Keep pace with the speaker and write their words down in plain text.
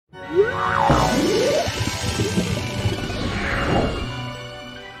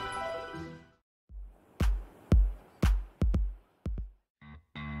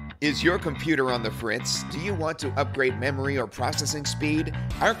Is your computer on the fritz? Do you want to upgrade memory or processing speed?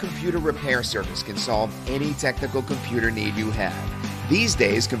 Our computer repair service can solve any technical computer need you have. These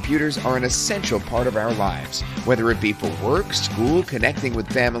days, computers are an essential part of our lives, whether it be for work, school, connecting with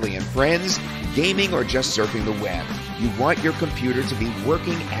family and friends, gaming, or just surfing the web. You want your computer to be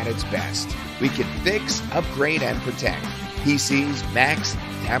working at its best. We can fix, upgrade, and protect PCs, Macs,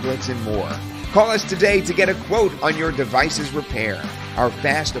 tablets, and more. Call us today to get a quote on your device's repair. Our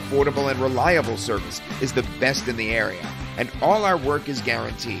fast, affordable, and reliable service is the best in the area, and all our work is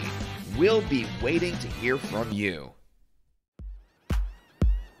guaranteed. We'll be waiting to hear from you.